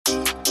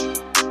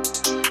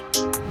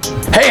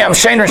Hey, I'm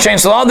Shane from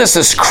Shane's Law. This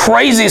is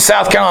crazy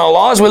South Carolina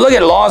laws. We look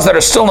at laws that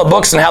are still in the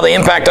books and how they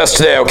impact us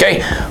today,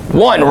 okay?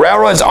 One,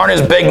 railroads aren't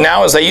as big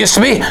now as they used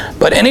to be,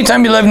 but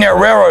anytime you live near a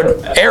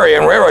railroad area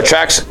and railroad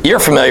tracks, you're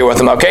familiar with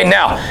them, okay?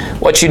 Now,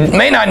 what you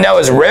may not know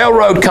is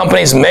railroad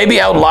companies may be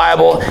held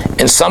liable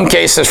in some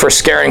cases for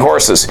scaring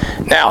horses.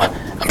 Now,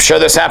 I'm sure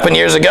this happened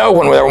years ago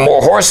when there were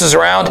more horses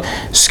around.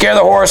 Scare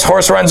the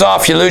horse runs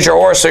off, you lose your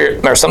horse,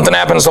 or something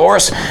happens to the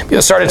horse,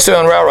 you started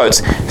suing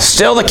railroads.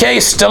 Still the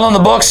case, still in the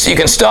books, you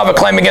can still have a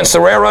claim against the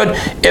railroad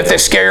if they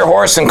scare your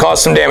horse and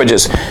cause some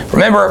damages.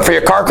 Remember, for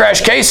your car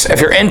crash case, if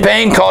you're in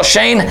pain, call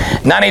Shane,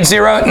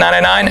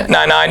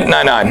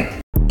 980-999-9999.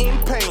 In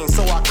pain,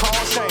 so I call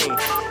Shane,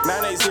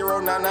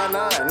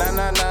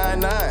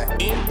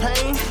 980-999-9999. In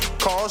pain,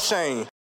 call Shane.